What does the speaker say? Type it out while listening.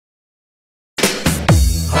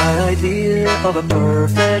idea of a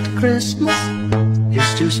perfect Christmas is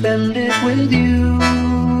to spend it with you,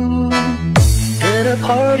 in a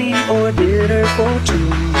party or dinner for two,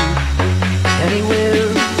 anywhere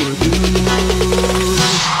for you.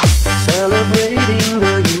 Celebrating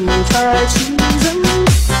the Yuletide season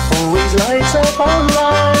always lights up our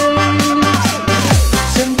lives.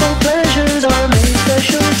 Simple pleasures are made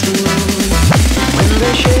special too when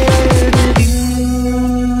they're shared with you.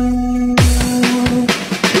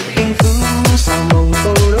 Looking through some old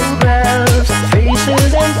photographs,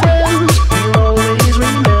 faces and friends we'll always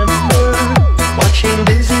remember. Watching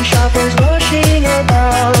busy shoppers rushing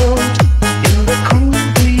about in the cool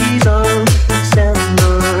breeze of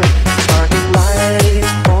December. Sparkling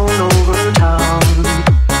lights all over town,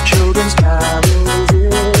 children's carols in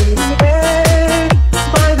the air.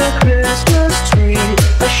 By the Christmas tree,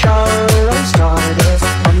 a shower of stardust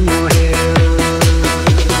on your hair.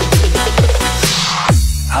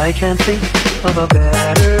 I can't think of a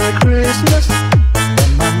better Christmas than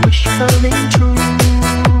my wish coming true.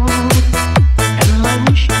 And my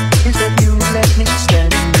wish is that you let me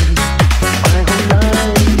spend my whole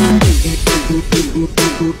life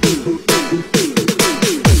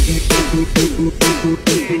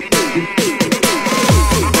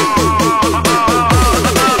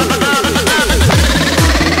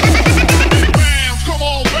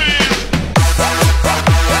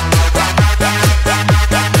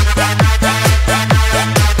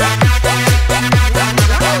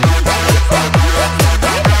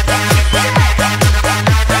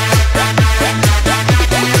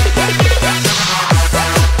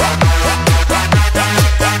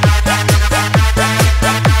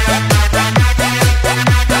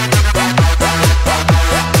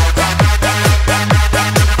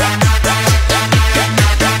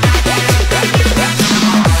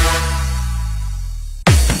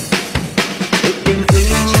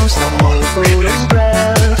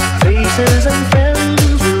photographs, faces and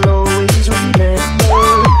friends we'll always remember.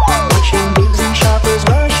 Watching busy shoppers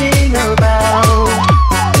rushing about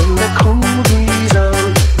in the cool breeze of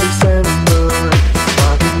December.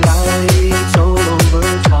 Sparkling lights all over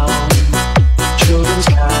town, children's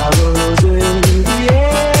carols in the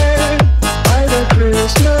air. By the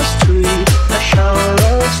Christmas tree, a shower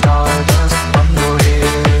of stardust on your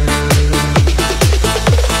hair.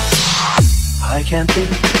 I can't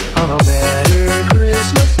think of a better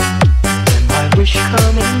Christmas than my wish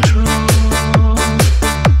coming true.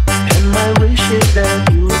 And my wish is that